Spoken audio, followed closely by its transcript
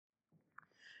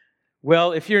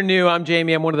Well, if you're new, I'm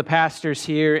Jamie. I'm one of the pastors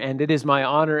here, and it is my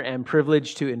honor and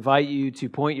privilege to invite you to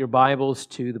point your Bibles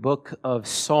to the book of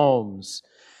Psalms,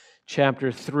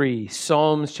 chapter 3.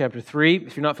 Psalms, chapter 3.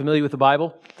 If you're not familiar with the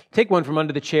Bible, take one from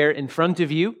under the chair in front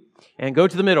of you and go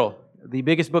to the middle. The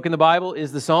biggest book in the Bible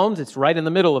is the Psalms. It's right in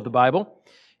the middle of the Bible,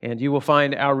 and you will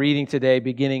find our reading today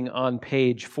beginning on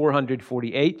page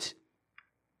 448.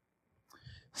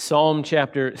 Psalm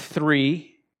chapter 3.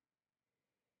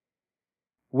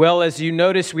 Well, as you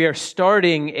notice, we are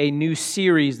starting a new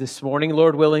series this morning.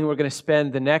 Lord willing, we're going to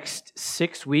spend the next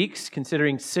 6 weeks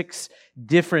considering 6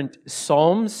 different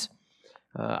Psalms.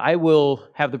 I will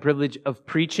have the privilege of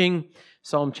preaching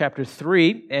Psalm chapter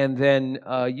 3, and then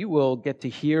you will get to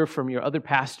hear from your other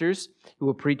pastors who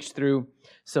will preach through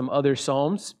some other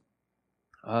Psalms.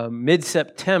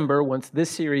 Mid-September, once this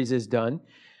series is done,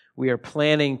 we are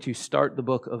planning to start the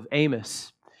book of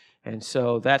Amos. And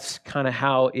so that's kind of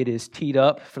how it is teed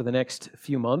up for the next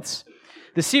few months.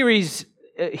 The series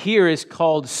here is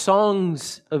called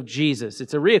Songs of Jesus.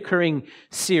 It's a reoccurring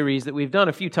series that we've done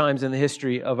a few times in the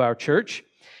history of our church.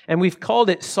 And we've called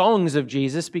it Songs of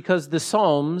Jesus because the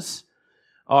Psalms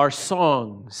are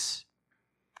songs.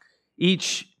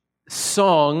 Each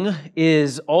song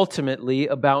is ultimately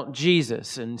about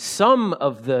Jesus. And some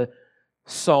of the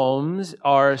Psalms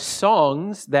are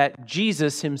songs that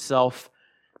Jesus himself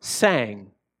sang.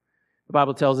 The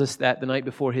Bible tells us that the night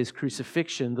before his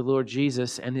crucifixion, the Lord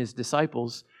Jesus and his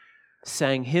disciples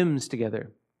sang hymns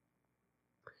together.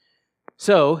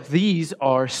 So these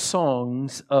are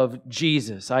songs of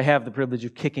Jesus. I have the privilege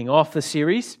of kicking off the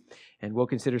series, and we'll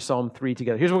consider Psalm 3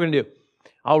 together. Here's what we're going to do.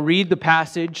 I'll read the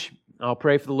passage. I'll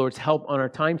pray for the Lord's help on our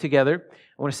time together.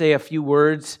 I want to say a few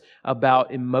words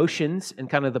about emotions and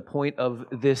kind of the point of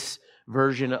this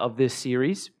version of this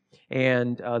series.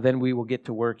 And then we will get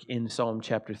to work in Psalm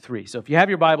chapter 3. So if you have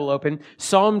your Bible open,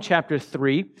 Psalm chapter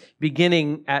 3,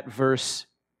 beginning at verse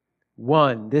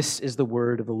 1. This is the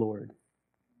word of the Lord.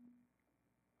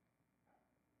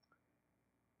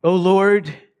 O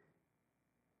Lord,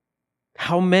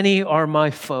 how many are my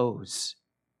foes?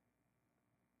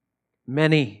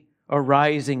 Many are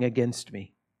rising against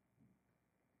me.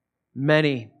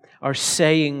 Many are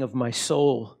saying of my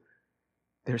soul,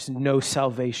 there's no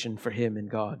salvation for him in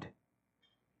God.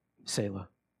 Selah.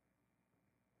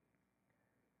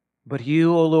 But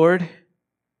you, O Lord,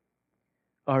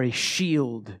 are a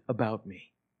shield about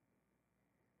me,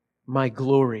 my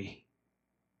glory,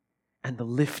 and the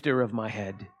lifter of my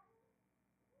head.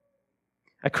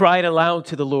 I cried aloud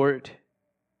to the Lord,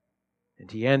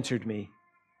 and he answered me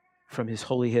from his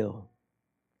holy hill.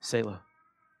 Selah.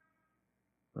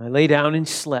 I lay down and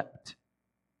slept.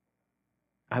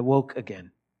 I woke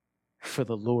again, for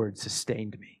the Lord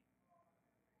sustained me.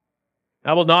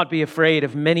 I will not be afraid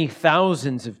of many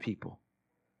thousands of people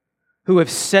who have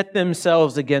set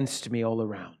themselves against me all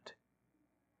around.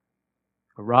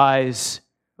 Arise,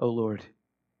 O Lord,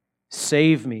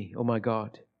 save me, O my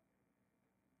God,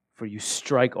 for you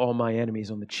strike all my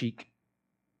enemies on the cheek.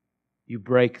 You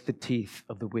break the teeth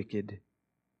of the wicked.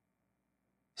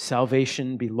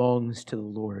 Salvation belongs to the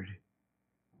Lord.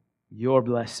 Your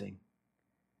blessing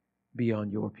be on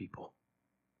your people.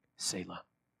 Selah.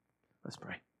 Let's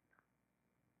pray.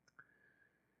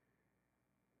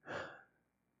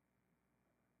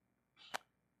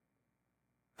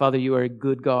 Father, you are a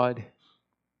good God,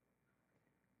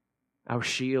 our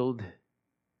shield,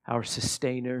 our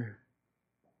sustainer,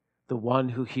 the one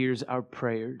who hears our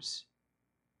prayers,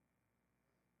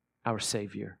 our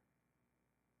Savior.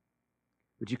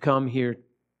 Would you come here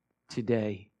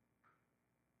today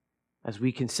as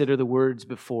we consider the words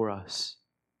before us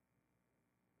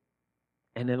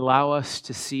and allow us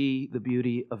to see the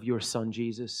beauty of your Son,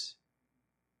 Jesus?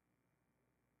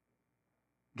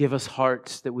 Give us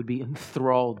hearts that would be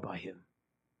enthralled by him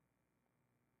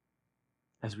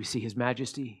as we see his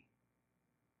majesty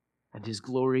and his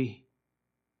glory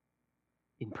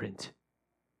in print,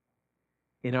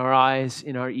 in our eyes,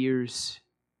 in our ears,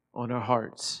 on our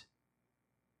hearts.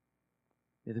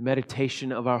 May the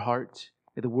meditation of our heart,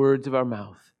 may the words of our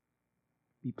mouth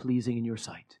be pleasing in your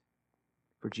sight.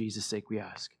 For Jesus' sake we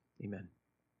ask. Amen.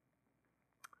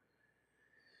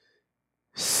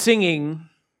 Singing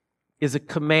is a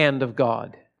command of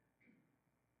God.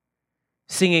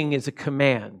 Singing is a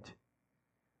command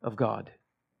of God.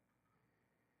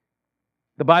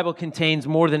 The Bible contains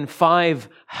more than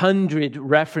 500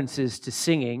 references to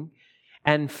singing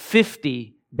and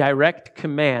 50 direct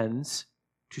commands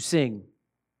to sing.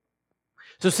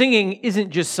 So singing isn't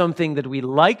just something that we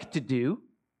like to do.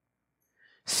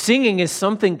 Singing is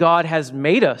something God has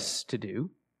made us to do.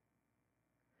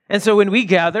 And so when we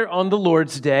gather on the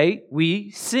Lord's Day, we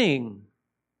sing,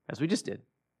 as we just did.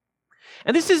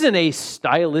 And this isn't a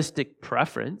stylistic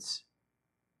preference.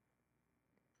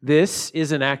 This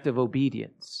is an act of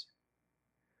obedience.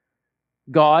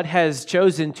 God has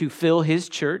chosen to fill His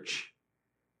church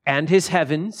and His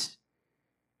heavens,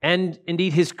 and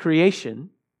indeed His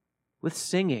creation, with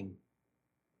singing.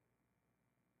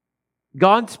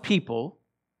 God's people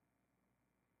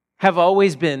have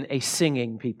always been a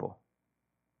singing people.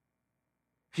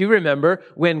 If you remember,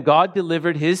 when God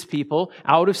delivered His people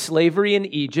out of slavery in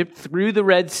Egypt through the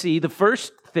Red Sea, the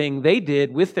first thing they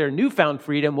did with their newfound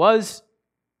freedom was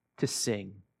to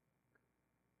sing.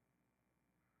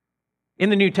 In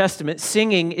the New Testament,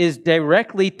 singing is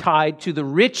directly tied to the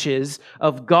riches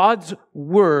of God's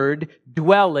Word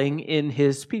dwelling in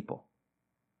His people.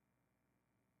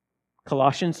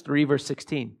 Colossians 3, verse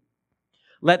 16.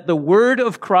 Let the word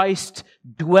of Christ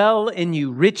dwell in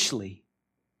you richly,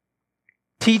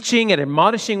 teaching and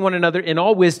admonishing one another in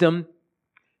all wisdom,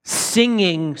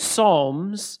 singing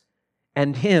psalms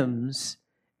and hymns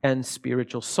and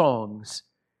spiritual songs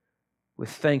with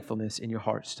thankfulness in your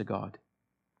hearts to God.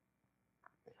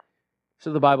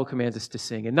 So the Bible commands us to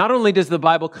sing. And not only does the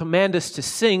Bible command us to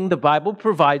sing, the Bible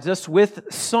provides us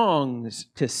with songs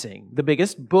to sing. The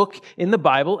biggest book in the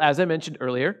Bible, as I mentioned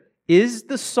earlier, is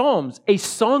the Psalms, a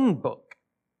songbook.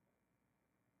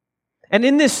 And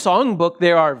in this songbook,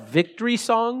 there are victory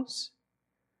songs,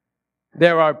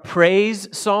 there are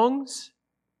praise songs,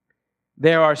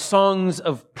 there are songs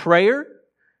of prayer,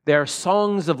 there are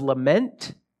songs of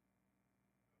lament.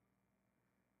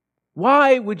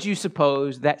 Why would you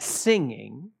suppose that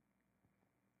singing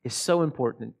is so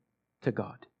important to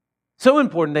God? So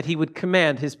important that He would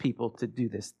command His people to do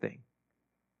this thing.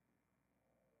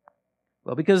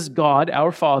 Well, because God,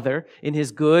 our Father, in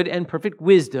His good and perfect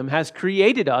wisdom, has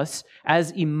created us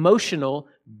as emotional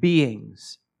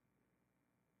beings.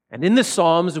 And in the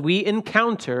Psalms, we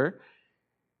encounter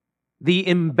the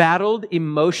embattled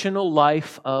emotional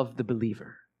life of the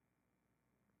believer.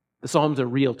 The Psalms are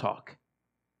real talk.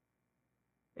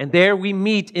 And there we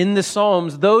meet in the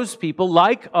Psalms those people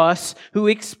like us who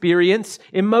experience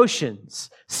emotions,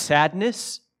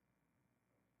 sadness,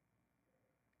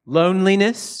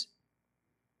 loneliness,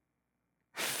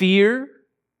 fear,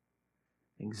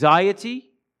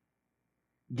 anxiety,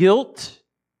 guilt,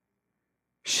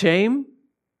 shame.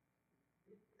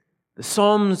 The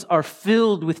Psalms are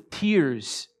filled with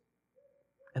tears,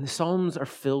 and the Psalms are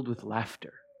filled with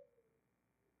laughter.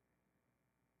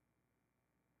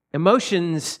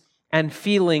 Emotions and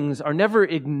feelings are never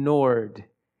ignored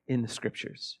in the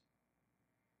Scriptures.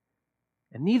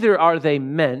 And neither are they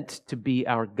meant to be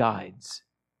our guides.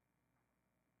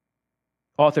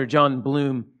 Author John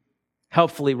Bloom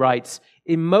helpfully writes,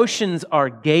 emotions are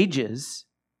gauges,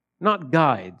 not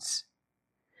guides.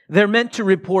 They're meant to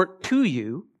report to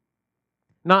you,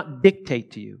 not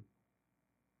dictate to you.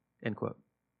 End quote.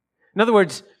 In other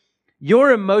words,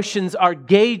 your emotions are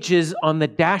gauges on the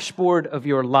dashboard of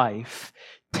your life,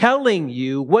 telling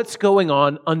you what's going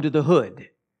on under the hood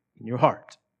in your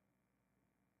heart.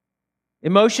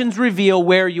 Emotions reveal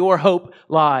where your hope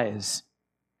lies.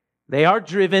 They are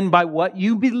driven by what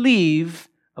you believe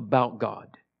about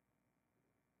God.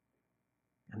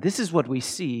 And this is what we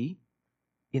see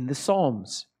in the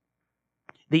Psalms.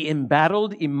 The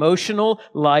embattled emotional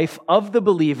life of the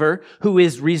believer who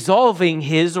is resolving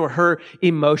his or her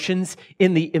emotions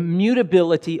in the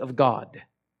immutability of God.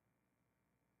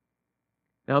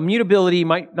 Now, immutability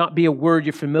might not be a word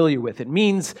you're familiar with. It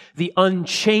means the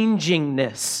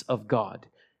unchangingness of God,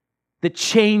 the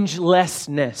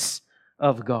changelessness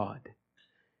of God.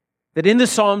 That in the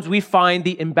Psalms we find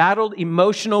the embattled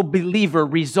emotional believer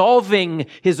resolving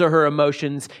his or her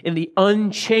emotions in the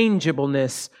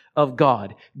unchangeableness of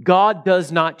God. God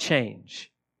does not change.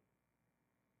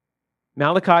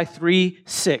 Malachi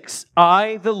 3:6,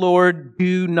 I, the Lord,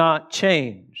 do not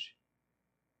change.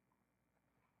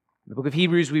 In the book of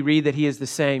Hebrews, we read that He is the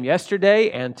same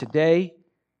yesterday and today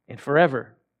and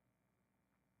forever.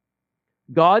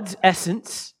 God's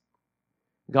essence,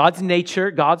 God's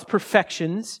nature, God's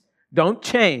perfections don't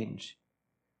change.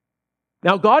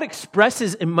 Now, God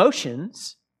expresses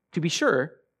emotions, to be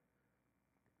sure,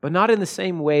 but not in the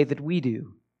same way that we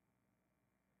do.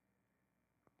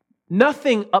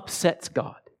 Nothing upsets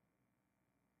God.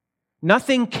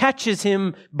 Nothing catches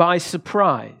Him by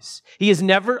surprise. He is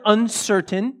never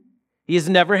uncertain. He is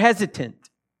never hesitant.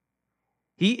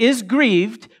 He is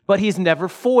grieved, but He is never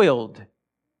foiled.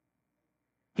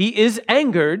 He is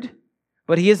angered,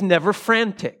 but He is never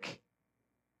frantic.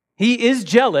 He is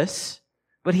jealous,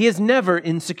 but He is never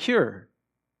insecure.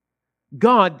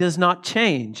 God does not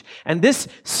change. And this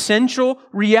central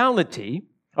reality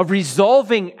of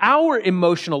resolving our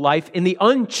emotional life in the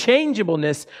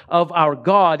unchangeableness of our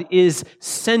God is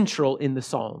central in the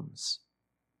Psalms.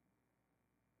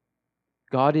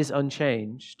 God is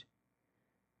unchanged.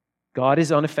 God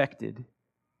is unaffected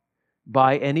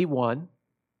by anyone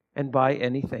and by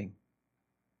anything.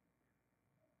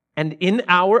 And in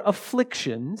our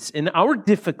afflictions, in our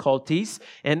difficulties,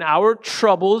 in our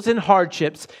troubles and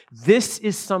hardships, this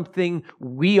is something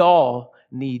we all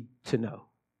need to know.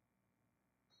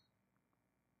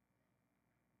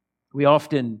 We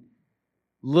often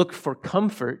look for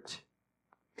comfort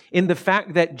in the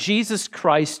fact that Jesus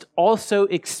Christ also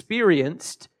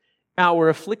experienced our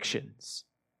afflictions.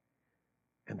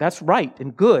 And that's right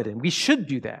and good, and we should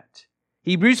do that.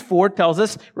 Hebrews 4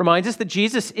 reminds us that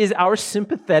Jesus is our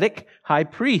sympathetic high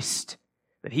priest,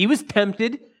 that he was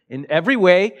tempted in every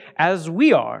way as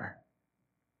we are.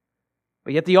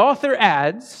 But yet the author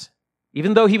adds,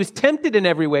 even though he was tempted in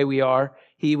every way we are,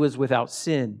 he was without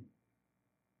sin.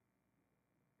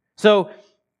 So,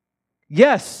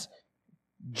 yes,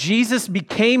 Jesus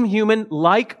became human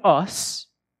like us,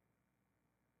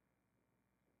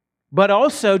 but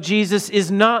also Jesus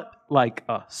is not like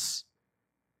us,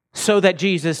 so that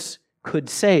Jesus could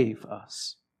save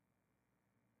us.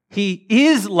 He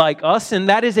is like us, and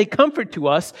that is a comfort to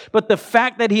us, but the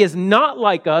fact that he is not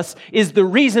like us is the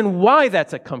reason why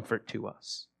that's a comfort to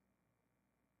us.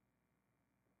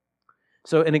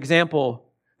 So an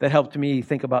example that helped me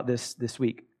think about this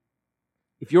week.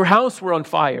 If your house were on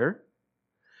fire,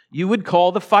 you would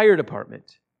call the fire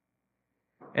department.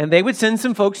 And they would send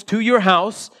some folks to your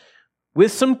house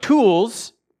with some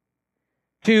tools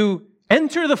to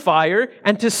enter the fire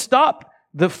and to stop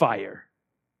the fire.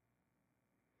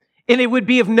 And it would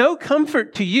be of no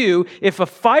comfort to you if a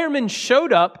fireman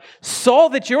showed up, saw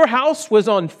that your house was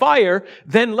on fire,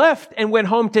 then left and went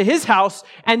home to his house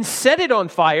and set it on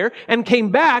fire and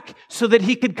came back so that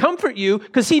he could comfort you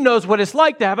because he knows what it's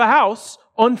like to have a house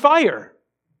on fire.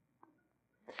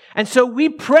 And so we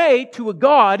pray to a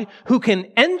God who can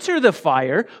enter the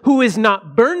fire, who is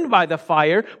not burned by the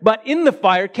fire, but in the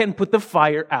fire can put the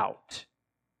fire out.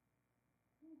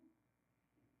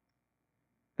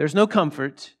 There's no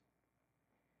comfort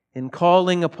in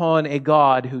calling upon a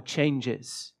God who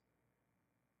changes,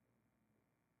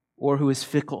 or who is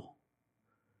fickle,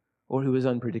 or who is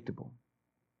unpredictable.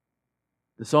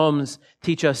 The Psalms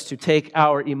teach us to take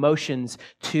our emotions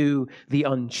to the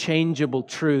unchangeable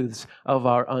truths of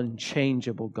our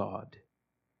unchangeable God.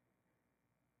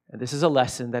 And this is a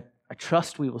lesson that I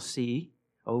trust we will see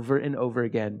over and over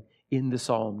again in the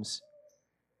Psalms,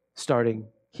 starting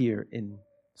here in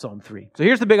Psalm 3. So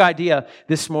here's the big idea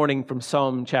this morning from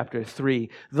Psalm chapter 3.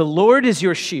 The Lord is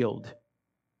your shield.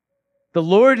 The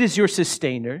Lord is your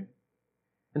sustainer.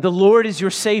 And the Lord is your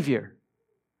Savior.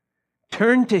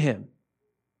 Turn to Him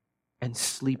and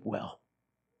sleep well.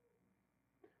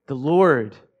 The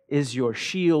Lord is your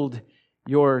shield,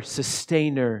 your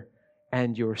sustainer,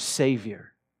 and your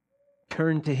Savior.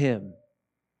 Turn to Him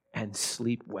and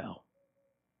sleep well.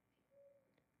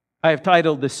 I have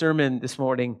titled the sermon this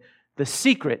morning, The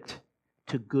Secret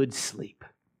to Good Sleep.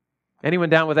 Anyone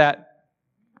down with that?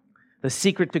 The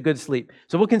secret to good sleep.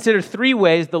 So we'll consider 3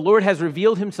 ways the Lord has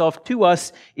revealed Himself to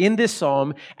us in this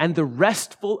psalm and the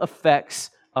restful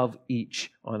effects of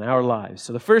each on our lives.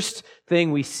 So the first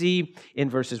thing we see in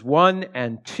verses 1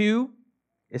 and 2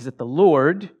 is that the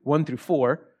Lord, 1 through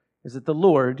 4, is that the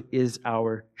Lord is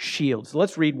our shield. So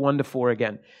let's read 1 to 4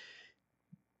 again.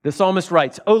 The psalmist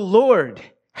writes, O Lord,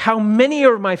 how many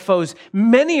are my foes?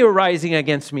 Many are rising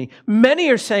against me. Many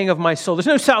are saying of my soul, there's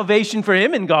no salvation for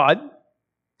him in God.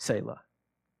 Selah.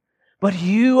 But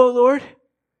you, O Lord,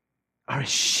 are a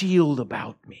shield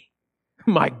about me,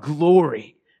 my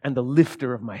glory and the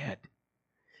lifter of my head.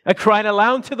 I cried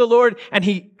aloud to the Lord, and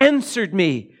He answered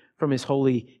me from His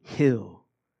holy hill.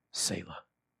 Selah.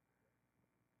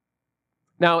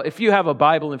 Now, if you have a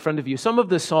Bible in front of you, some of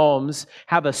the Psalms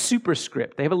have a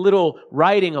superscript. They have a little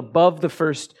writing above the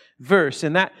first verse,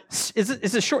 and that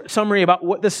is a short summary about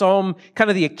what the Psalm, kind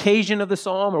of the occasion of the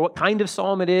Psalm, or what kind of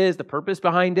Psalm it is, the purpose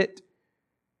behind it.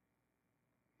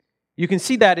 You can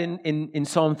see that in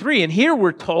Psalm 3, and here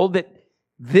we're told that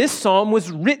this psalm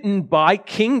was written by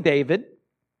King David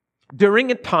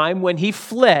during a time when he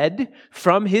fled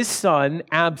from his son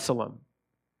Absalom.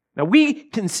 Now, we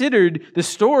considered the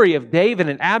story of David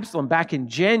and Absalom back in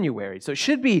January, so it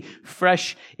should be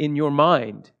fresh in your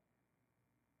mind.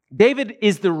 David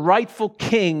is the rightful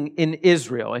king in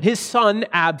Israel, and his son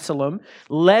Absalom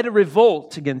led a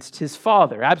revolt against his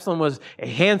father. Absalom was a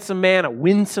handsome man, a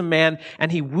winsome man,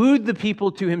 and he wooed the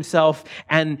people to himself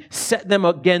and set them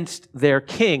against their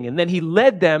king. And then he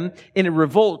led them in a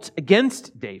revolt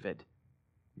against David.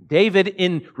 David,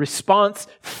 in response,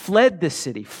 fled the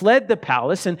city, fled the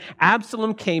palace, and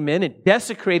Absalom came in and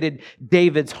desecrated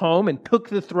David's home and took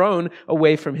the throne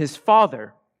away from his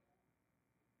father.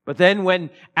 But then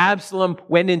when Absalom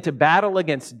went into battle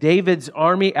against David's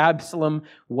army, Absalom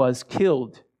was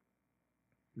killed.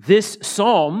 This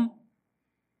psalm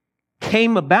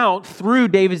came about through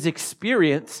David's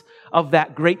experience of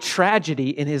that great tragedy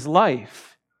in his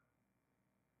life,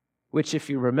 which, if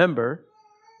you remember,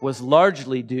 was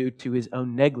largely due to his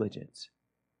own negligence.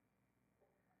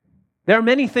 There are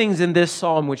many things in this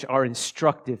psalm which are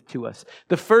instructive to us.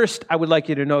 The first I would like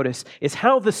you to notice is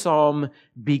how the psalm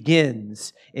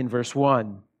begins in verse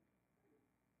 1.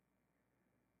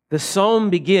 The psalm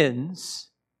begins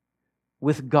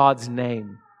with God's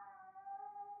name.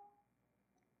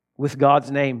 With God's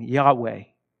name, Yahweh.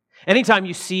 Anytime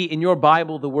you see in your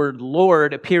Bible the word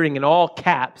Lord appearing in all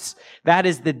caps, that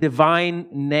is the divine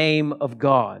name of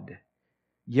God,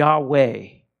 Yahweh.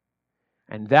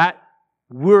 And that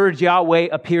word Yahweh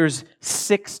appears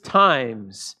 6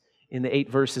 times in the 8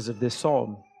 verses of this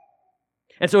psalm.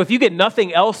 And so if you get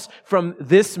nothing else from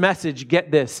this message,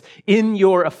 get this. In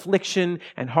your affliction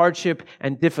and hardship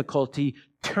and difficulty,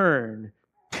 turn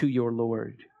to your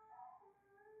Lord.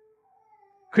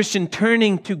 Christian,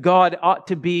 turning to God ought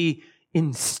to be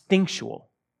instinctual,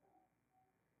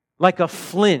 like a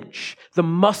flinch, the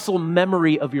muscle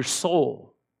memory of your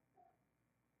soul.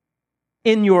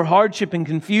 In your hardship and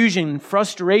confusion and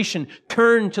frustration,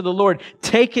 turn to the Lord.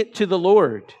 Take it to the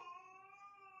Lord.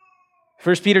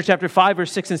 1 Peter chapter 5,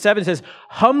 verse 6 and 7 says,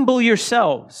 humble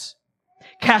yourselves,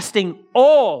 casting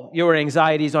all your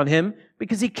anxieties on Him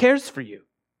because He cares for you.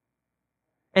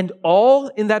 And all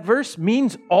in that verse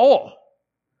means all.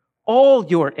 All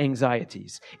your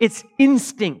anxieties. It's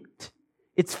instinct.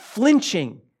 It's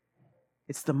flinching.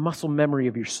 It's the muscle memory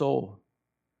of your soul.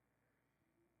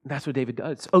 That's what David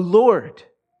does. Oh Lord.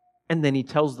 And then he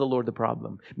tells the Lord the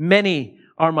problem. Many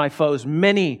are my foes.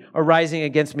 Many are rising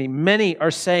against me. Many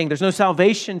are saying there's no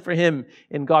salvation for him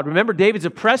in God. Remember, David's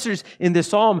oppressors in this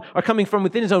psalm are coming from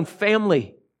within his own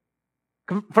family,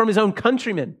 from his own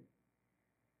countrymen.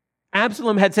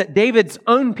 Absalom had set David's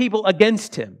own people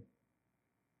against him.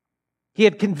 He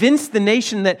had convinced the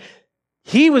nation that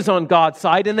he was on God's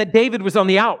side and that David was on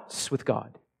the outs with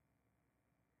God.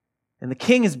 And the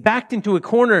king is backed into a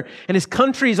corner and his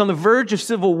country is on the verge of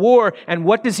civil war. And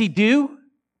what does he do?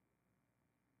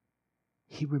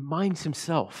 He reminds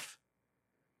himself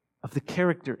of the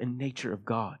character and nature of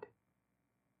God.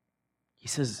 He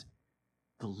says,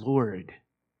 the Lord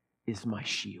is my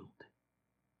shield.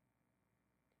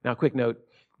 Now, a quick note.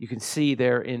 You can see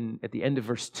there at the end of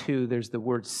verse 2, there's the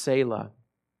word Selah.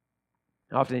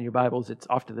 Often in your Bibles, it's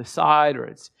off to the side or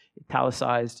it's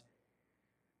italicized.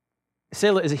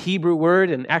 Selah is a Hebrew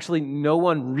word, and actually no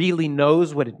one really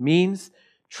knows what it means.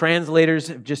 Translators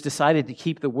have just decided to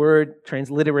keep the word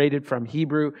transliterated from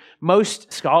Hebrew.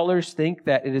 Most scholars think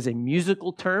that it is a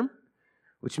musical term,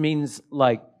 which means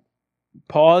like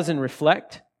pause and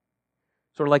reflect,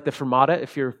 sort of like the fermata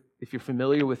if you're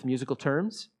familiar with musical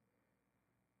terms.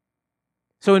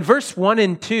 So in verse 1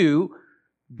 and 2,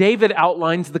 David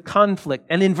outlines the conflict.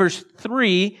 And in verse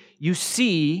 3, you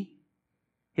see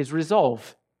his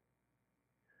resolve.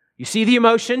 You see the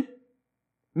emotion,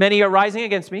 many are rising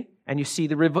against me, and you see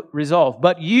the resolve.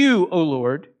 But you, O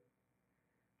Lord,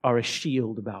 are a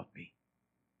shield about me.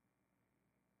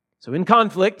 So in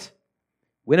conflict,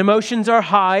 when emotions are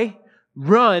high,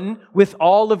 run with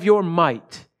all of your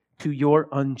might to your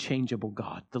unchangeable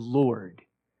God. The Lord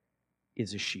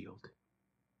is a shield.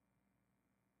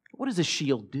 What does a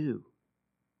shield do?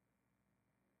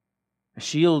 A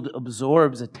shield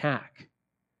absorbs attack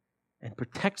and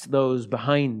protects those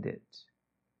behind it.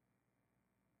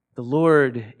 The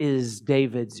Lord is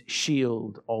David's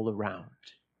shield all around.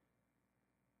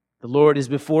 The Lord is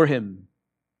before him.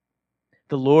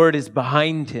 The Lord is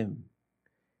behind him.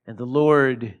 And the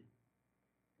Lord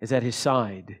is at his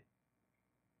side.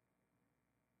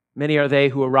 Many are they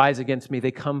who arise against me.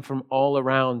 They come from all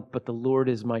around, but the Lord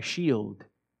is my shield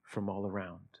from all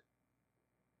around.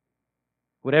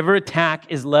 Whatever attack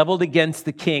is leveled against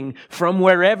the king, from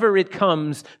wherever it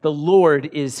comes, the Lord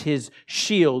is his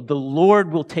shield. The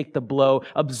Lord will take the blow,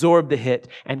 absorb the hit,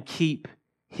 and keep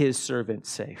his servant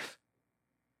safe.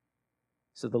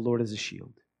 So the Lord is a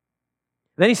shield.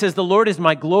 Then he says, the Lord is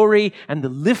my glory and the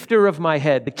lifter of my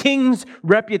head. The king's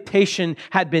reputation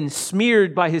had been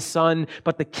smeared by his son,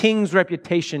 but the king's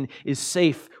reputation is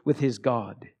safe with his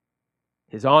God.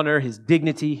 His honor, his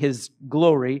dignity, his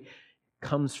glory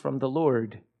comes from the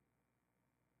Lord.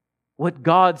 What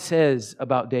God says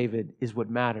about David is what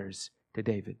matters to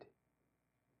David.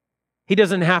 He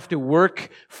doesn't have to work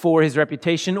for his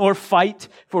reputation or fight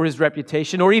for his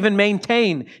reputation or even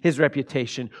maintain his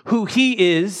reputation. Who he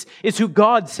is who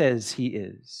God says he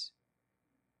is.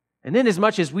 And then as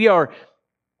much as we are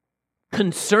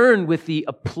concerned with the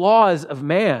applause of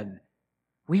man,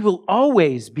 we will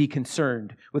always be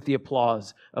concerned with the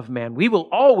applause of man. We will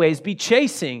always be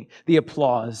chasing the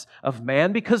applause of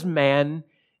man because man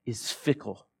is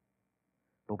fickle.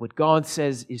 But what God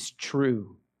says is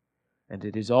true. And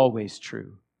it is always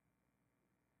true.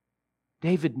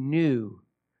 David knew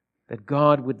that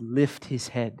God would lift his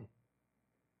head.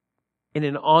 In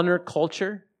an honor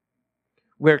culture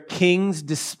where kings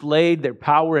displayed their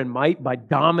power and might by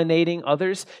dominating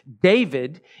others,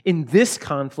 David, in this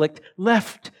conflict,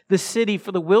 left the city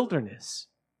for the wilderness.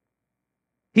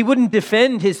 He wouldn't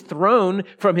defend his throne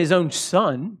from his own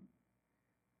son.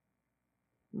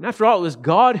 And after all, it was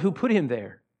God who put him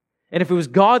there. And if it was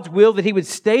God's will that he would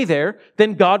stay there,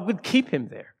 then God would keep him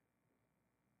there.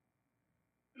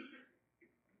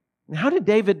 And how did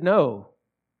David know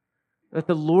that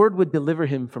the Lord would deliver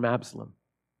him from Absalom?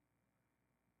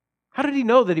 How did he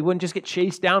know that he wouldn't just get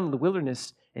chased down in the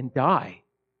wilderness and die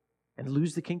and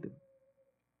lose the kingdom?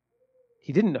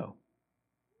 He didn't know.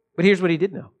 But here's what he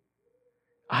did know.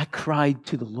 I cried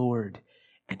to the Lord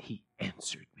and he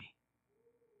answered me.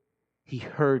 He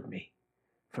heard me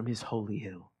from his holy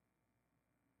hill.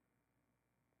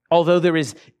 Although there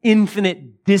is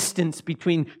infinite distance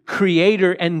between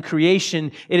Creator and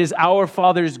creation, it is our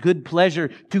Father's good pleasure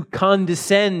to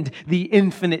condescend the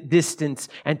infinite distance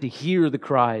and to hear the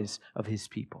cries of His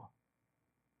people.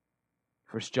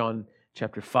 1 John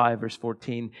chapter 5, verse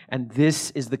 14, and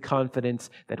this is the confidence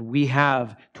that we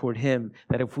have toward Him,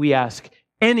 that if we ask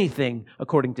anything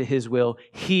according to His will,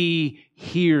 He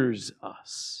hears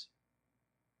us.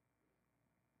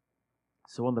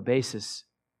 So on the basis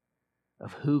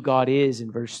of who God is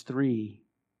in verse 3,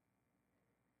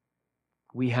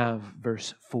 we have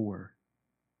verse 4.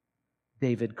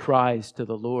 David cries to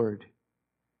the Lord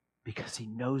because he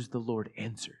knows the Lord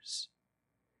answers.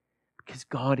 Because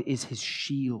God is his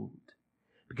shield.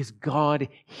 Because God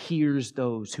hears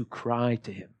those who cry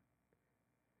to Him.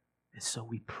 And so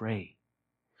we pray.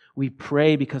 We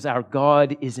pray because our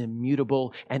God is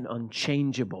immutable and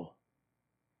unchangeable.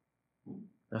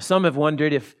 Now, some have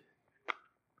wondered if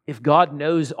God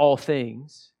knows all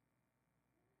things,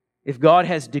 if God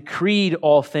has decreed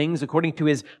all things according to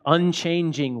His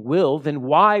unchanging will, then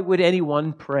why would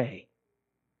anyone pray?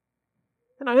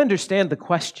 And I understand the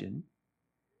question,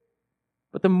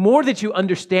 but the more that you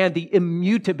understand the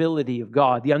immutability of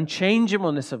God, the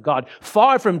unchangeableness of God,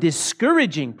 far from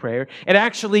discouraging prayer, it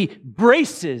actually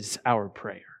braces our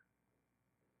prayer.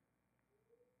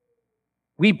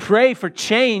 We pray for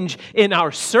change in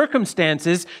our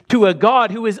circumstances to a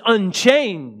God who is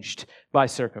unchanged by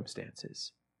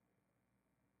circumstances.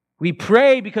 We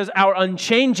pray because our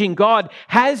unchanging God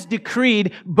has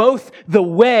decreed both the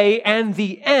way and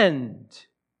the end,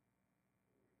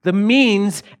 the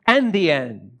means and the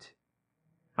end.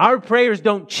 Our prayers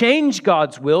don't change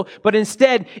God's will, but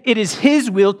instead it is His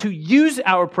will to use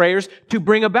our prayers to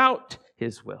bring about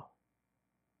His will.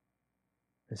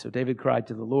 And so David cried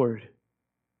to the Lord,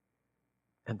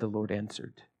 and the Lord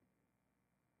answered.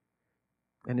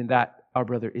 And in that, our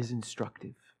brother is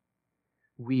instructive.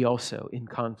 We also, in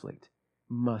conflict,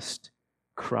 must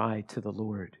cry to the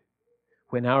Lord.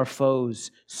 When our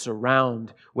foes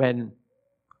surround, when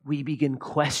we begin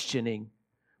questioning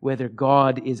whether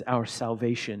God is our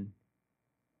salvation,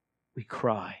 we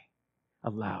cry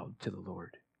aloud to the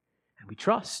Lord. And we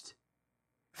trust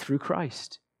through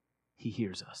Christ, He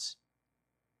hears us.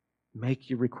 Make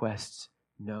your requests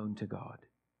known to God.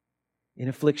 In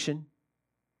affliction,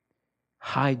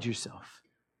 hide yourself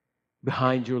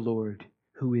behind your Lord,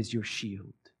 who is your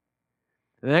shield.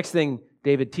 The next thing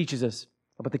David teaches us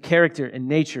about the character and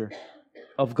nature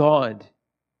of God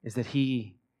is that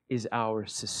He is our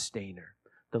sustainer.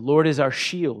 The Lord is our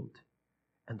shield,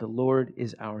 and the Lord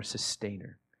is our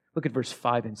sustainer. Look at verse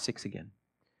 5 and 6 again.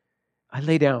 I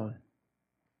lay down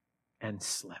and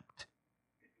slept.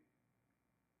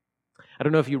 I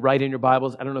don't know if you write in your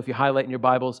Bibles. I don't know if you highlight in your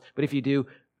Bibles. But if you do,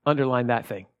 underline that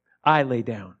thing. I lay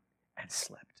down and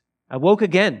slept. I woke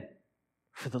again,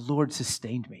 for the Lord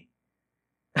sustained me.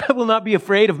 I will not be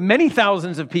afraid of many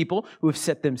thousands of people who have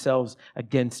set themselves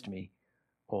against me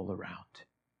all around.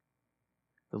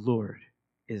 The Lord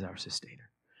is our sustainer.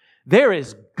 There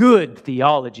is good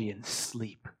theology in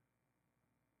sleep.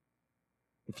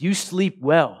 If you sleep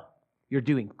well, you're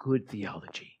doing good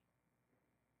theology.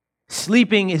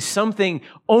 Sleeping is something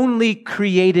only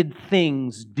created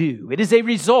things do. It is a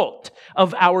result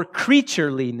of our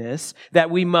creatureliness that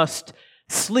we must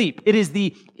sleep. It is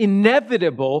the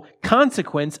inevitable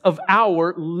consequence of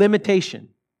our limitation.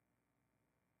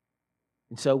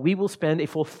 And so we will spend a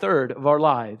full third of our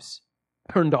lives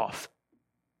turned off,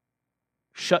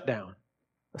 shut down,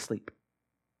 asleep.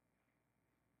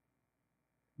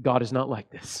 God is not like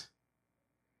this.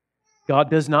 God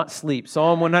does not sleep.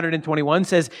 Psalm 121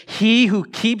 says, He who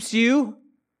keeps you,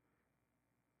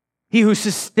 He who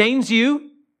sustains you,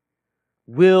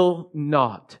 will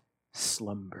not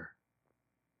slumber.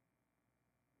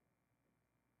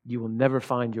 You will never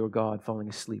find your God falling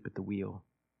asleep at the wheel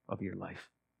of your life.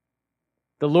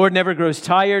 The Lord never grows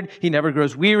tired. He never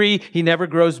grows weary. He never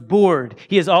grows bored.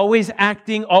 He is always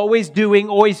acting, always doing,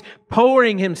 always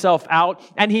pouring Himself out,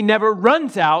 and He never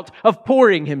runs out of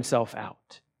pouring Himself out.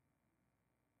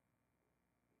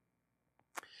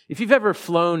 If you've ever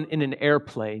flown in an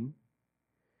airplane,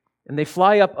 and they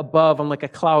fly up above on like a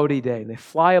cloudy day, and they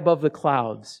fly above the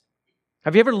clouds,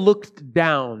 have you ever looked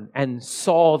down and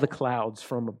saw the clouds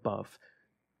from above?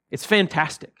 It's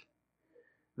fantastic.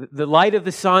 The light of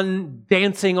the sun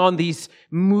dancing on these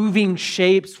moving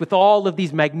shapes with all of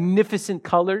these magnificent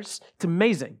colors. It's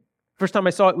amazing. First time I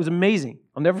saw it, it was amazing.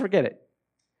 I'll never forget it.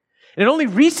 And it only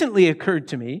recently occurred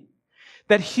to me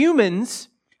that humans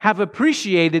have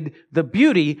appreciated the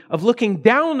beauty of looking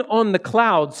down on the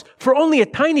clouds for only a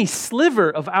tiny sliver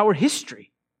of our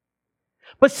history.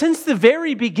 But since the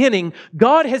very beginning,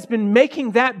 God has been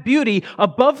making that beauty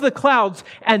above the clouds,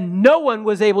 and no one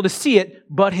was able to see it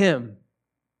but Him.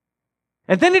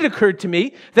 And then it occurred to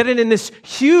me that in this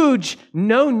huge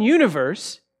known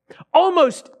universe,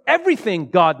 almost everything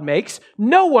God makes,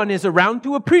 no one is around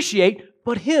to appreciate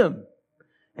but Him.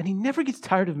 And He never gets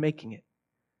tired of making it.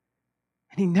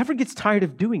 And He never gets tired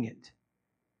of doing it.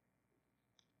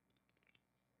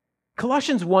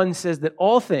 Colossians 1 says that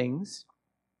all things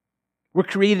were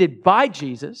created by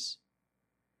Jesus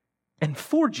and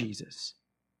for Jesus.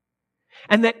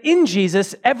 And that in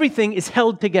Jesus, everything is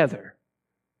held together.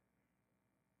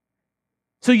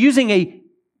 So using a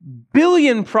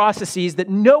billion processes that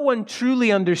no one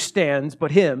truly understands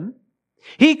but Him,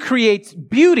 He creates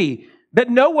beauty that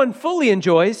no one fully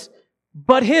enjoys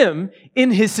but Him in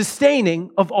His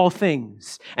sustaining of all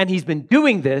things. And He's been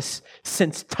doing this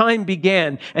since time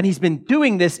began. And He's been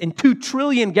doing this in 2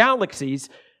 trillion galaxies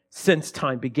since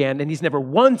time began. And He's never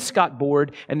once got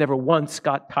bored and never once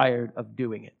got tired of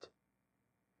doing it.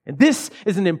 And this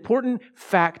is an important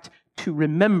fact to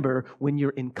remember when you're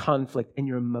in conflict and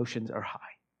your emotions are high.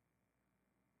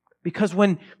 Because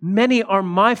when many are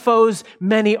my foes,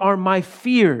 many are my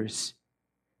fears.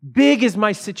 Big is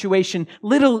my situation,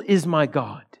 little is my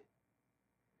God.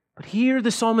 But here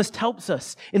the psalmist helps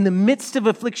us. In the midst of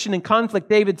affliction and conflict,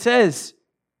 David says,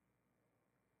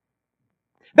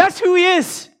 that's who He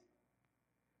is.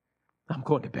 I'm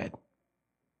going to bed.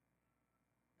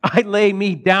 I lay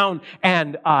me down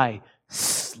and I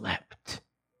slept.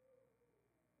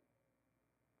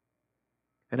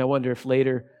 And I wonder if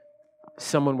later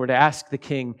someone were to ask the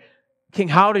king, King,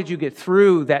 how did you get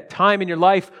through that time in your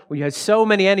life where you had so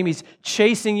many enemies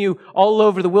chasing you all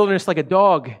over the wilderness like a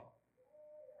dog?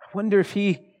 I wonder if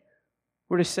he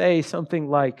were to say something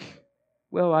like,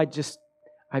 well,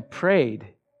 I prayed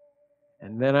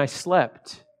and then I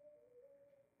slept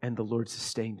and the Lord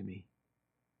sustained me.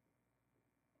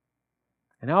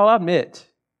 And I'll admit,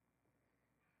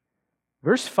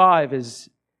 verse 5 is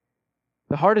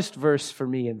the hardest verse for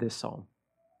me in this psalm.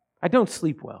 I don't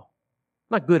sleep well.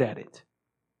 I'm not good at it.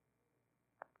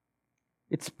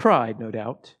 It's pride, no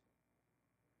doubt.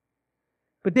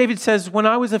 But David says, when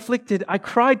I was afflicted, I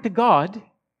cried to God,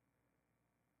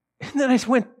 and then I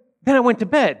went to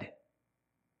bed.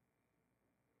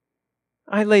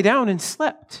 I lay down and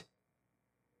slept.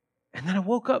 And then I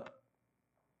woke up,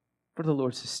 for the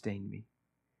Lord sustained me.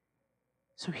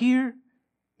 So here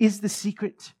is the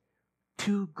secret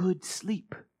to good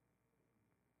sleep.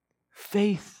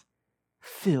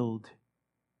 Faith-filled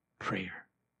prayer.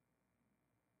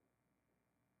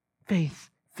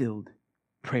 Faith-filled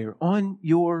prayer. On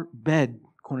your bed,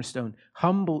 Cornerstone,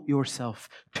 humble yourself.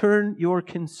 Turn your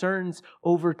concerns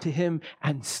over to Him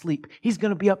and sleep. He's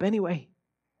going to be up anyway.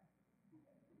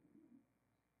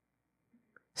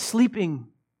 Sleeping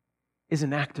is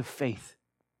an act of faith.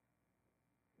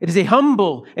 It is a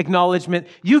humble acknowledgement.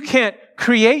 You can't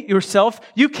create yourself.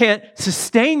 You can't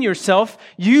sustain yourself.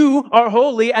 You are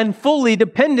wholly and fully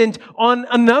dependent on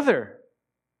another.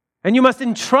 And you must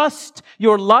entrust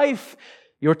your life,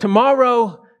 your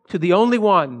tomorrow, to the only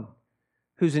one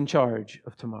who's in charge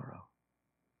of tomorrow.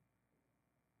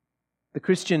 The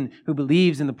Christian who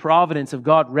believes in the providence of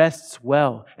God rests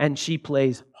well, and she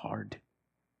plays hard.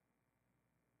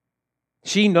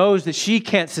 She knows that she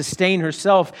can't sustain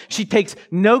herself. She takes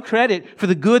no credit for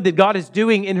the good that God is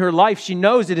doing in her life. She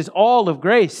knows it is all of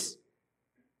grace.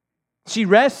 She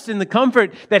rests in the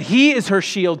comfort that He is her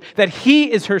shield, that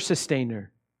He is her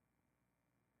sustainer.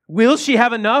 Will she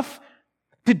have enough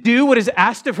to do what is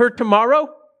asked of her tomorrow?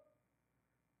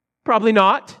 Probably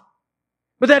not.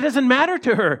 But that doesn't matter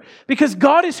to her because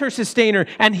God is her sustainer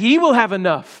and He will have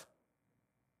enough.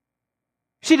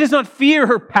 She does not fear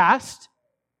her past.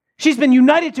 She's been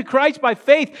united to Christ by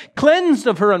faith, cleansed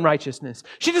of her unrighteousness.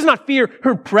 She does not fear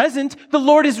her present. The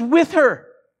Lord is with her.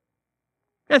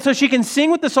 And so she can sing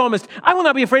with the psalmist, I will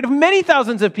not be afraid of many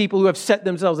thousands of people who have set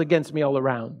themselves against me all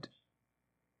around.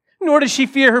 Nor does she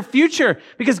fear her future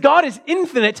because God is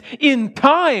infinite in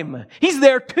time. He's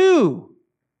there too.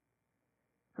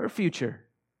 Her future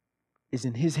is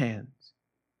in His hands.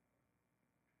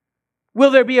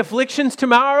 Will there be afflictions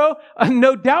tomorrow?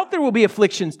 No doubt there will be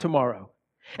afflictions tomorrow.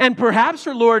 And perhaps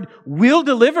her Lord will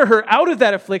deliver her out of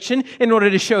that affliction in order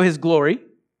to show His glory.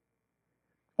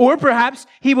 Or perhaps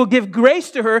He will give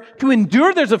grace to her to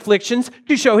endure those afflictions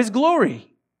to show His glory.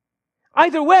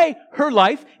 Either way, her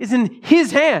life is in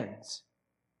His hands.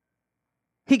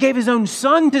 He gave His own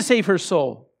Son to save her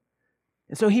soul.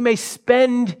 And so He may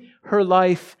spend her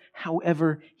life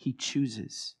however He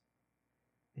chooses.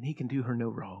 And He can do her no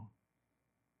wrong.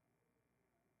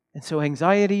 And so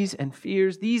anxieties and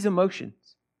fears, these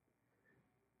emotions,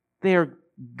 they are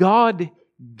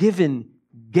God-given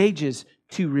gauges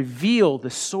to reveal the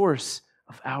source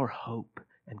of our hope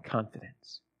and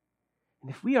confidence. And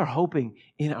if we are hoping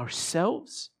in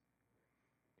ourselves,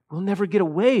 we'll never get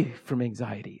away from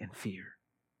anxiety and fear.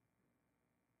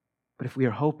 But if we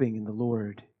are hoping in the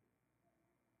Lord,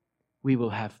 we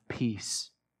will have peace.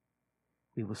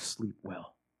 We will sleep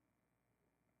well.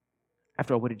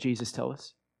 After all, what did Jesus tell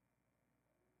us?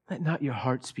 Let not your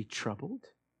hearts be troubled.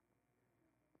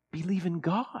 Believe in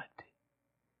God.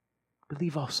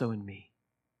 Believe also in me.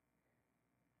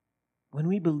 When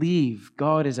we believe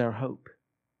God is our hope,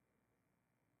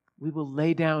 we will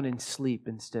lay down and sleep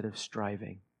instead of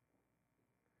striving.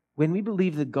 When we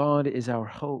believe that God is our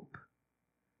hope,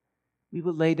 we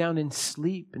will lay down and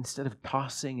sleep instead of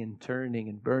tossing and turning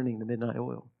and burning the midnight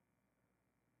oil.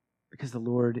 Because the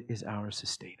Lord is our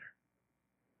sustainer.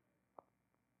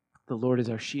 The Lord is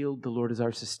our shield. The Lord is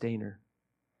our sustainer.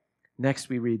 Next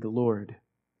we read, the Lord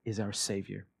is our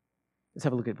Savior. Let's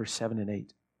have a look at verse 7 and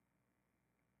 8.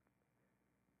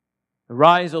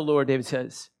 Arise, O Lord, David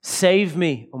says, save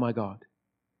me, O my God,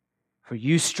 for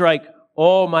you strike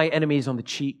all my enemies on the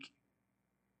cheek.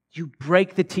 You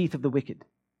break the teeth of the wicked.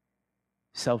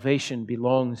 Salvation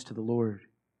belongs to the Lord.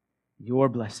 Your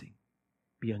blessing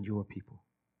be on your people.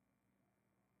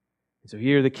 And so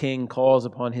here the king calls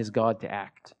upon his God to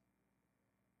act.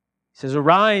 He says,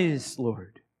 arise,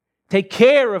 Lord. Take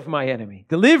care of my enemy.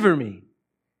 Deliver me.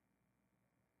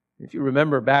 If you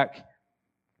remember back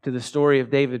to the story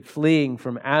of David fleeing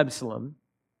from Absalom,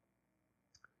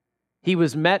 he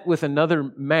was met with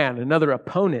another man, another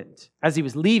opponent, as he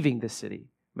was leaving the city,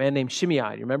 a man named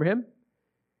Shimei. You remember him?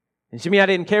 And Shimei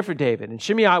didn't care for David. And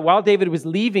Shimei, while David was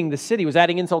leaving the city, was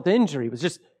adding insult to injury. He was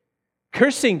just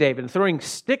cursing David and throwing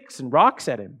sticks and rocks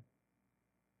at him.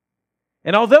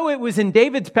 And although it was in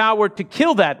David's power to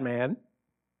kill that man,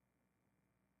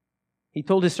 he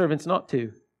told his servants not to.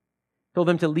 He told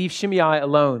them to leave Shimei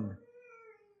alone.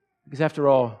 Because after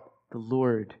all, the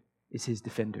Lord is his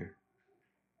defender.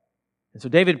 And so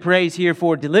David prays here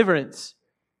for deliverance,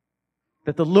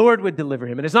 that the Lord would deliver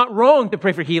him. And it's not wrong to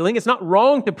pray for healing. It's not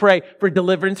wrong to pray for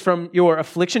deliverance from your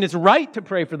affliction. It's right to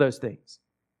pray for those things.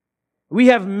 We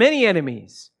have many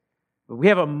enemies, but we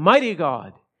have a mighty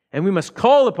God, and we must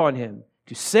call upon Him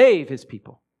to save His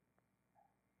people.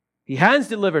 He has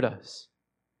delivered us.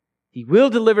 He will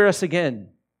deliver us again.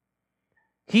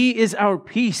 He is our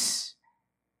peace.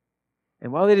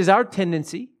 And while it is our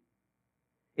tendency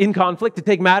in conflict to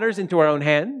take matters into our own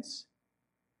hands,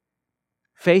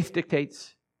 faith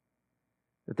dictates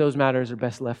that those matters are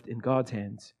best left in God's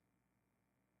hands.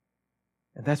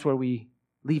 And that's where we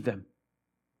leave them.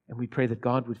 And we pray that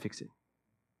God would fix it.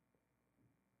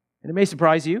 And it may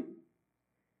surprise you,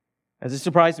 as it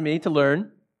surprised me to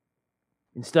learn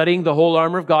in studying the whole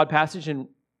armor of God passage in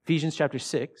Ephesians chapter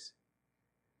 6,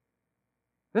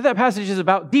 That passage is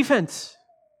about defense,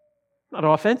 not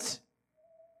offense.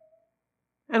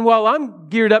 And while I'm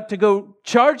geared up to go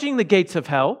charging the gates of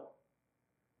hell,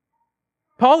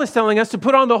 Paul is telling us to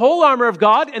put on the whole armor of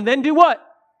God and then do what?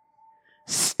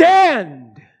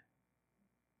 Stand.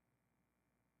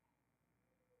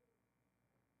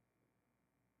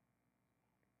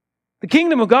 The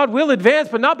kingdom of God will advance,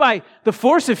 but not by the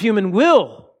force of human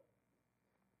will,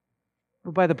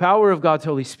 but by the power of God's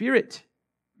Holy Spirit.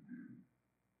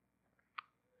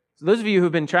 So those of you who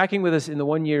have been tracking with us in the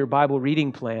one-year Bible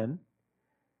reading plan,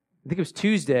 I think it was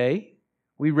Tuesday,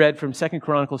 we read from 2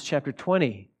 Chronicles chapter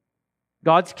 20.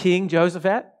 God's king,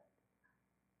 Jehoshaphat,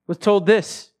 was told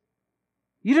this: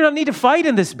 you do not need to fight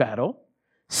in this battle.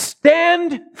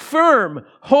 Stand firm,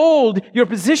 hold your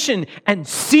position, and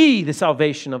see the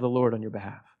salvation of the Lord on your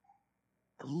behalf.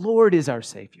 The Lord is our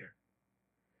Savior.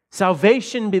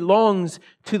 Salvation belongs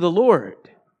to the Lord.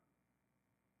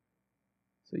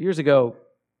 So years ago,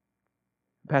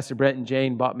 Pastor Brent and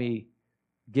Jane bought me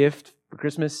a gift for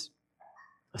Christmas,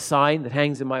 a sign that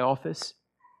hangs in my office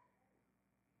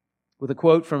with a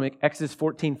quote from Exodus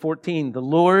 14:14. The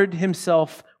Lord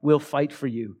Himself will fight for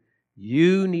you.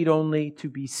 You need only to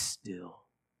be still.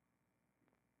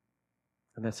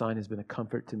 And that sign has been a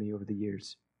comfort to me over the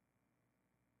years.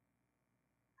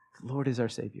 The Lord is our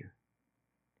Savior.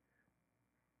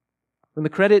 When the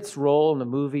credits roll in the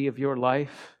movie of your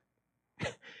life,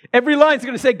 every line's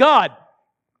going to say God.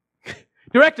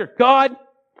 Director, God.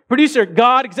 Producer,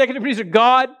 God. Executive producer,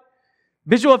 God.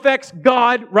 Visual effects,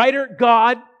 God. Writer,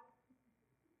 God.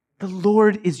 The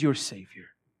Lord is your Savior.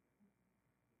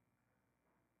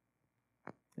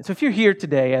 And so if you're here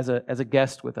today as a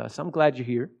guest with us, I'm glad you're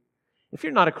here. If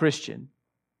you're not a Christian,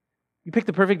 you picked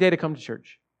the perfect day to come to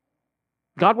church.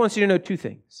 God wants you to know two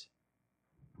things.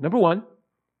 Number one,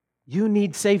 you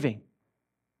need saving.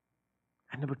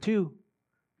 And number two,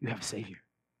 you have a Savior.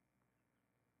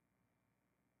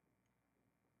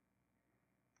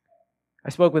 I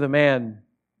spoke with a man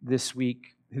this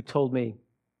week who told me,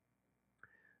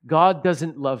 God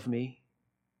doesn't love me.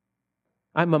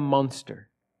 I'm a monster.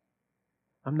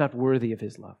 I'm not worthy of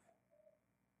His love.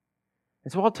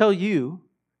 And so I'll tell you,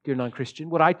 dear non-Christian,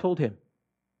 what I told him.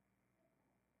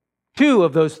 Two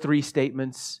of those three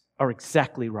statements are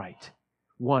exactly right.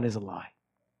 One is a lie.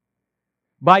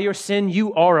 By your sin,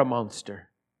 you are a monster.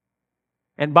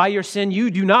 And by your sin, you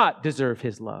do not deserve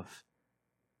His love.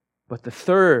 But the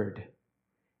third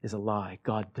is a lie.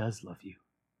 God does love you.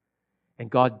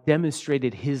 And God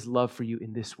demonstrated His love for you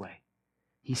in this way.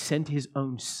 He sent His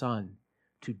own Son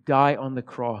to die on the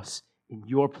cross in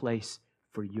your place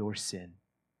for your sin.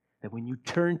 That when you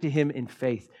turn to Him in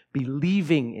faith,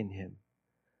 believing in Him,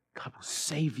 God will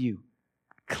save you,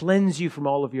 cleanse you from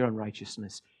all of your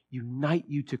unrighteousness, unite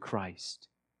you to Christ.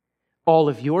 All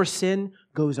of your sin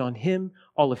goes on Him.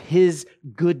 All of His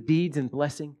good deeds and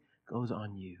blessing goes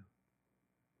on you.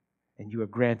 And you are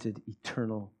granted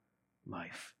eternal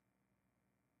life.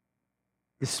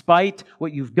 Despite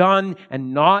what you've done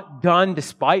and not done,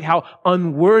 despite how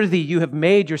unworthy you have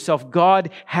made yourself,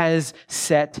 God has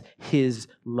set His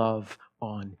love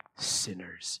on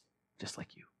sinners just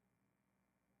like you.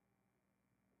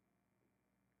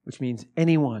 Which means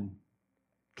anyone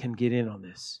can get in on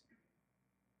this.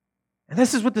 And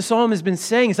this is what the psalm has been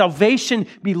saying. Salvation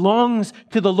belongs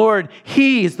to the Lord.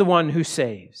 He is the one who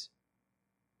saves.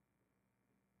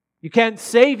 You can't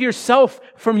save yourself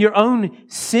from your own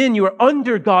sin. You are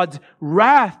under God's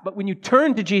wrath. But when you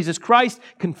turn to Jesus Christ,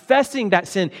 confessing that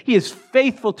sin, He is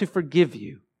faithful to forgive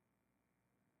you.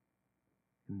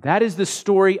 And that is the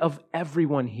story of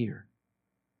everyone here.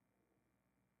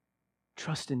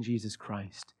 Trust in Jesus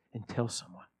Christ and tell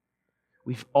someone.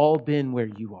 We've all been where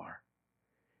you are.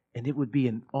 And it would be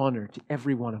an honor to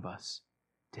every one of us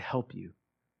to help you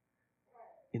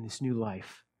in this new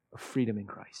life of freedom in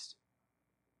Christ.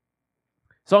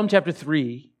 Psalm chapter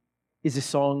 3 is a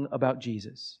song about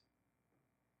Jesus.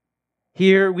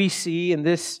 Here we see in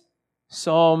this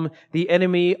psalm the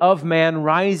enemy of man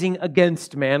rising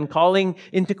against man, calling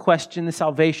into question the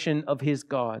salvation of his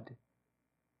God.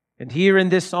 And here in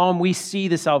this psalm we see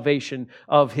the salvation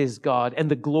of his God and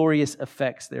the glorious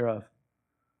effects thereof.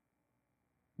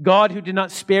 God, who did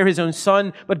not spare His own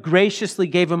Son, but graciously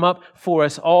gave Him up for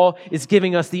us all, is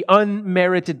giving us the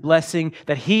unmerited blessing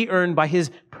that He earned by His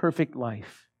perfect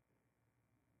life.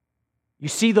 You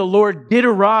see, the Lord did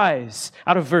arise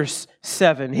out of verse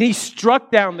 7. He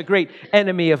struck down the great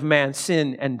enemy of man,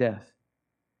 sin and death.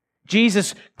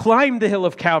 Jesus climbed the hill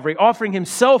of Calvary, offering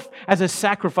Himself as a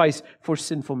sacrifice for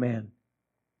sinful man.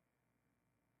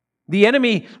 The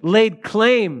enemy laid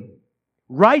claim,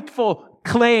 rightful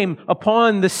claim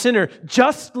upon the sinner,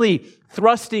 justly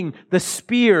thrusting the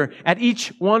spear at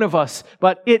each one of us,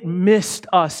 but it missed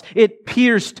us. It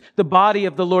pierced the body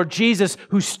of the Lord Jesus,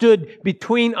 who stood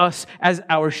between us as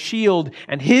our shield,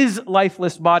 and His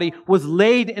lifeless body was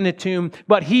laid in a tomb,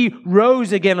 but He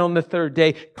rose again on the third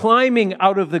day, climbing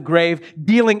out of the grave,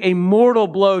 dealing a mortal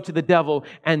blow to the devil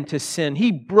and to sin.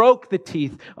 He broke the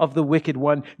teeth of the wicked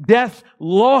one. Death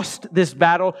lost this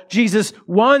battle. Jesus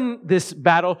won this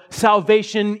battle.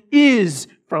 Salvation is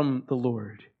from the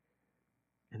Lord.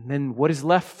 And then what is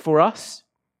left for us?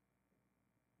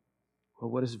 Well,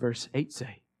 what does verse 8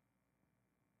 say?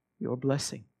 Your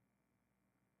blessing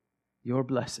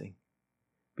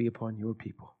be upon your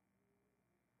people.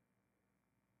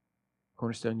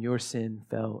 Cornerstone, your sin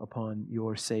fell upon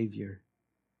your Savior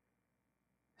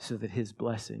so that His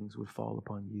blessings would fall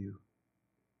upon you.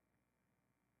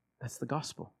 That's the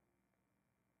gospel.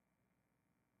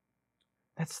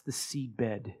 That's the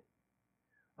seedbed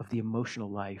of the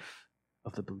emotional life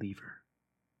of the believer.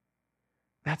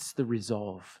 That's the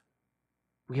resolve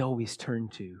we always turn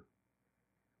to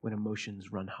when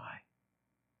emotions run high.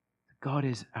 That God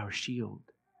is our shield.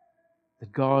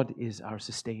 That God is our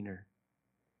sustainer.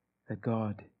 That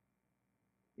God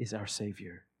is our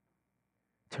Savior.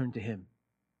 Turn to Him.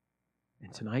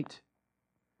 And tonight,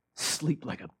 sleep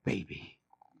like a baby.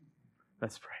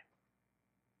 Let's pray.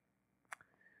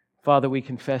 Father, we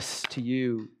confess to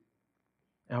You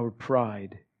our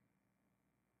pride,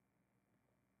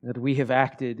 that we have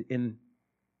acted in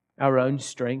our own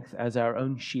strength, as our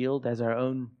own shield, as our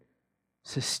own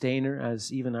sustainer,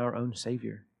 as even our own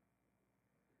Savior.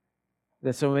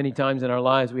 That so many times in our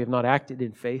lives we have not acted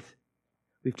in faith.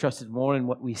 We've trusted more in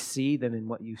what we see than in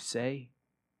what You say.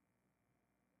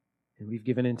 And we've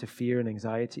given in to fear and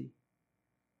anxiety,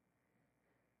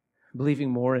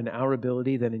 believing more in our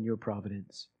ability than in Your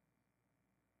providence.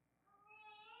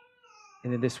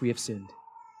 And in this we have sinned.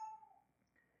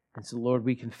 And so, Lord,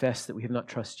 we confess that we have not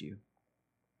trusted You.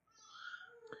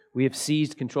 We have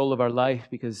seized control of our life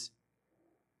because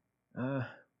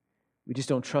we just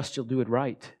don't trust You'll do it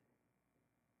right.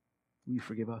 Will You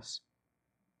forgive us?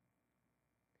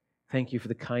 Thank You for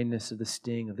the kindness of the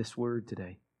sting of this word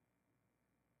today.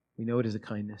 We know it is a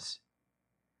kindness.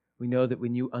 We know that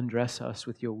when You undress us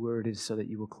with Your word, it is so that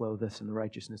You will clothe us in the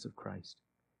righteousness of Christ.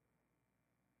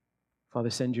 Father,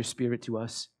 send Your Spirit to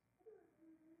us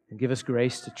and give us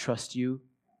grace to trust You.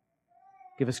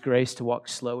 Give us grace to walk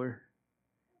slower,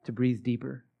 to breathe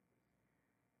deeper.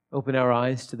 Open our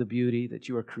eyes to the beauty that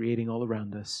You are creating all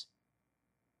around us.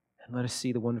 And let us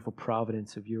see the wonderful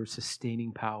providence of Your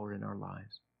sustaining power in our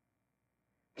lives.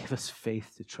 Give us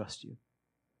faith to trust You,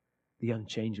 the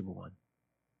unchangeable one.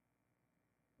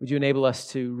 Would You enable us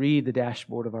to read the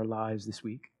dashboard of our lives this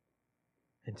week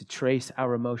and to trace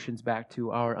our emotions back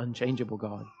to our unchangeable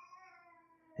God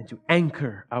and to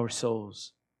anchor our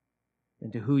souls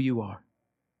into who You are,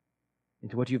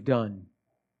 into what You've done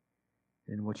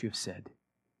and what You have said.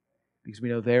 Because we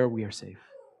know there we are safe,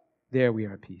 there we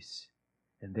are at peace,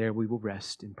 and there we will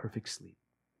rest in perfect sleep.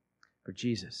 For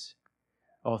Jesus,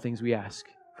 all things we ask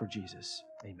for Jesus.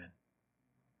 Amen.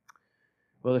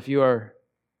 Well, if you are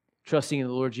trusting in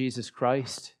the Lord Jesus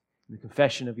Christ, in the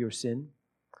confession of your sin,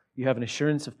 you have an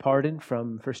assurance of pardon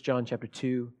from 1 John chapter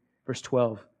 2, verse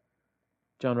 12.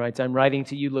 John writes, I'm writing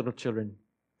to you, little children,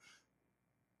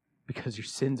 because your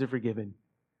sins are forgiven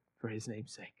for His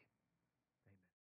name's sake.